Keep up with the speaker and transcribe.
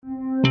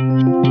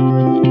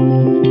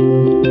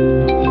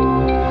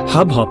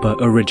Hubhopper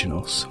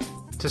Originals.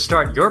 To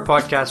start your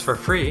podcast for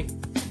free,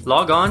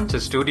 log on to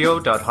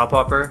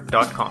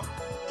studio.hubhopper.com.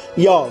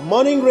 Your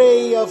morning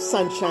ray of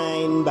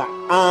sunshine by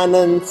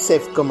Anand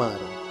Sevkumar.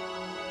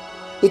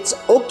 It's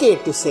okay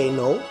to say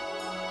no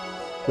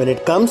when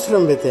it comes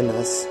from within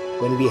us,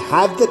 when we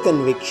have the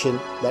conviction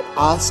that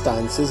our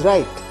stance is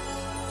right.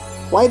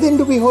 Why then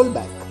do we hold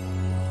back?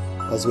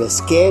 Because we're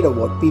scared of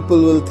what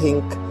people will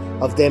think,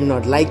 of them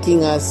not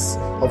liking us,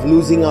 of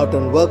losing out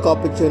on work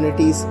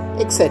opportunities,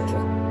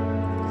 etc.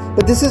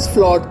 But this is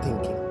flawed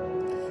thinking.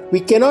 We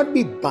cannot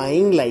be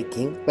buying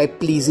liking by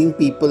pleasing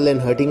people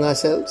and hurting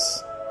ourselves.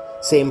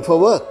 Same for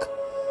work.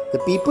 The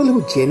people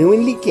who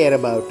genuinely care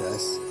about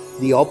us,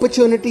 the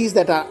opportunities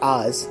that are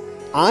ours,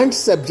 aren't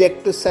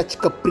subject to such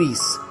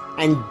caprice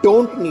and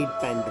don't need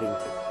pandering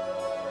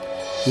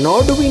to.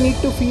 Nor do we need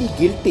to feel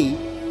guilty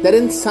that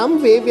in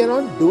some way we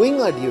are not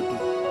doing our duty.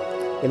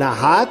 In our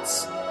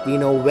hearts, we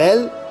know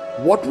well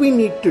what we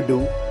need to do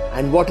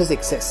and what is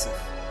excessive.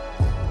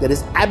 There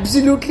is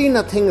absolutely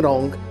nothing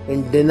wrong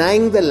in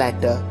denying the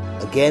latter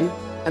again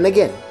and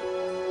again.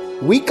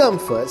 We come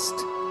first,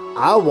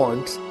 our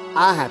wants,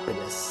 our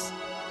happiness.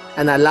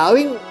 And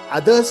allowing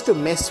others to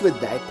mess with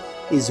that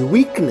is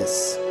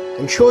weakness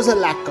and shows a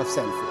lack of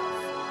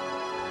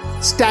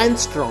self-love. Stand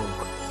strong.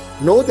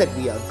 Know that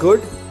we are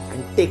good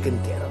and taken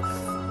care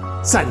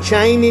of.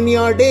 Sunshine in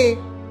your day.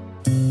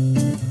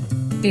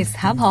 इस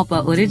Hubhopper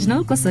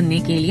original को सुनने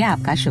के लिए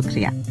आपका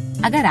शुक्रिया।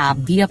 अगर आप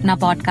भी अपना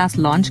पॉडकास्ट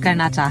लॉन्च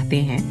करना चाहते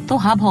हैं तो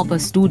हब हॉपर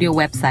स्टूडियो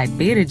वेबसाइट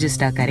पे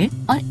रजिस्टर करें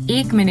और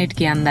 1 मिनट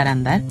के अंदर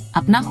अंदर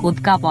अपना खुद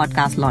का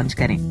पॉडकास्ट लॉन्च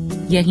करें।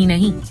 यही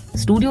नहीं,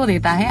 स्टूडियो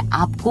देता है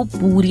आपको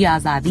पूरी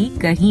आजादी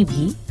कहीं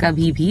भी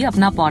कभी भी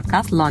अपना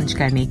पॉडकास्ट लॉन्च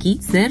करने की,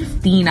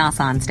 सिर्फ 3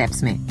 आसान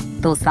स्टेप्स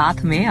में। तो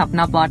साथ में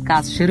अपना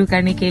पॉडकास्ट शुरू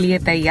करने के लिए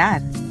तैयार?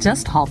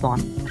 Just hop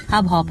on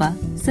hub hopper,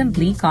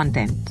 simply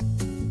content.